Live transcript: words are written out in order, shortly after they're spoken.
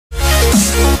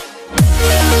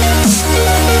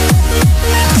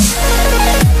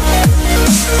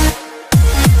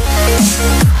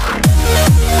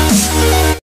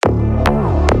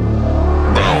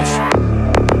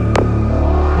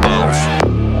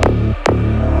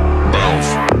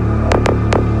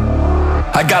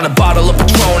got a bottle of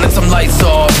Patron and some lights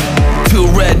off, two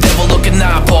red devil looking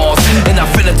eyeballs, and I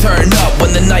finna turn up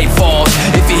when the night falls.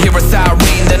 If you hear a siren,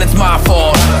 then it's my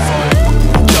fault.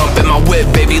 Jump in my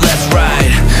whip, baby, let's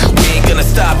ride. We ain't gonna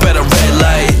stop at a red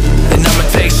light, and I'ma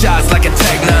take shots like a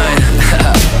Tech 9.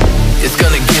 It's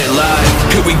gonna get live.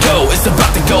 Here we go, it's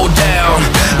about to go down.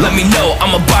 Let me know,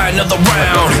 I'ma buy another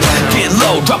round. Get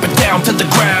low, drop it down to the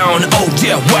ground. Oh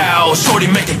yeah, wow,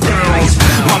 shorty make it bounce.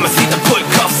 Mama see the put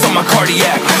cuffs on my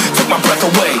cardiac. Took my breath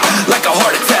away like a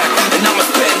heart attack. And I'ma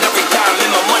spend every dime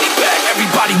and my money back.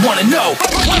 Everybody wanna know.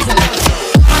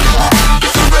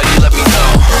 If you're ready, let me know.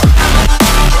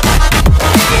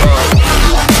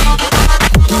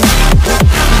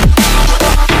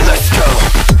 Let's go.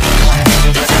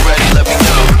 If you're ready, let me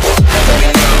know. Let me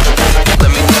know.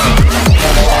 Let me know.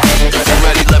 If you're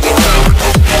ready, let me know.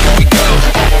 Here we go.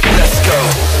 Let's go.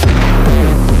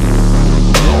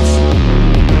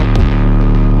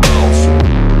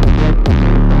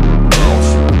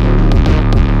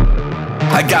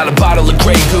 I got a bottle of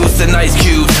Grey Goose and ice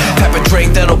cubes, type of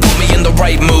drink that'll put me in the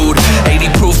right mood. 80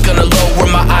 proof's gonna lower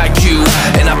my IQ,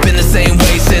 and I've been the same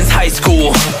way since high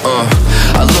school.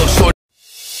 I look short.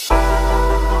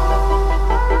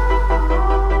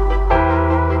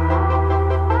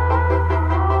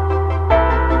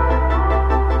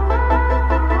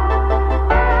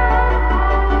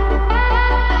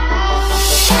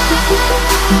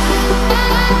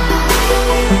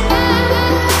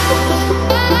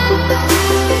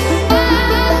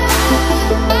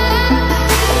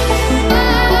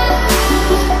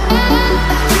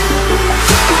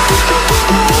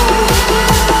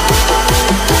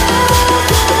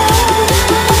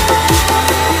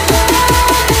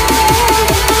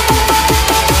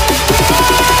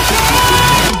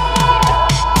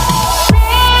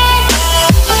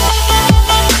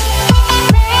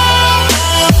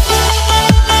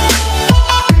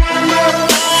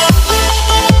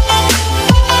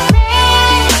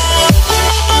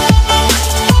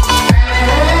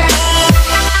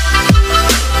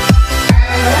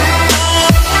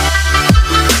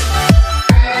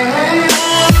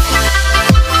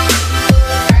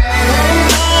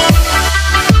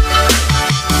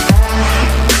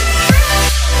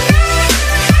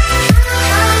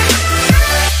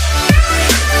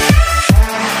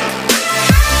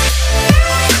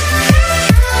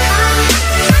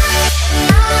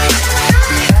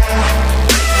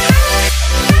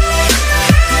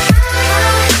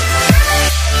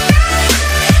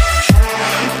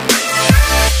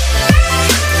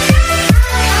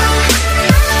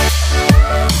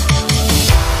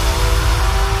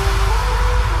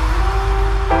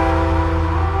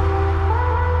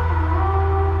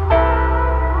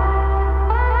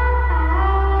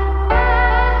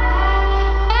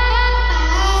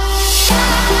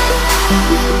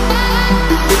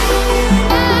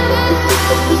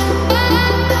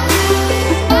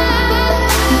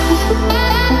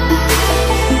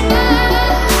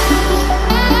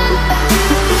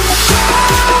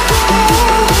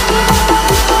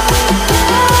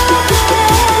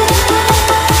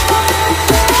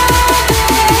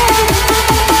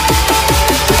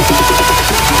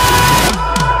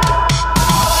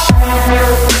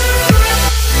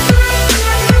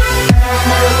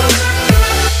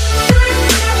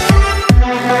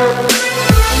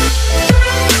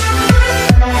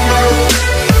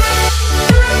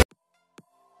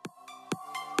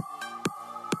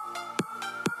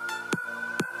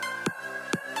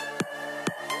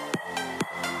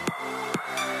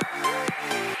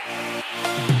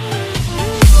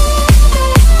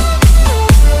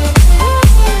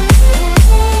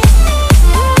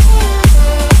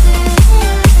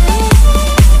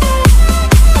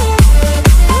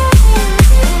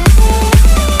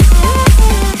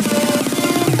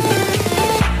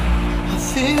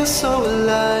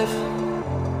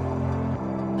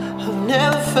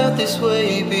 this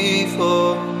way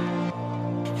before.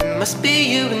 It must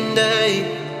be you and I.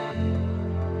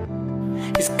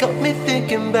 It's got me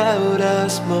thinking about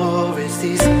us more. It's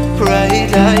these bright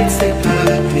lights, they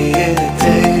put me in a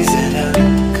daze, and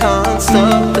I can't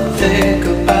stop but think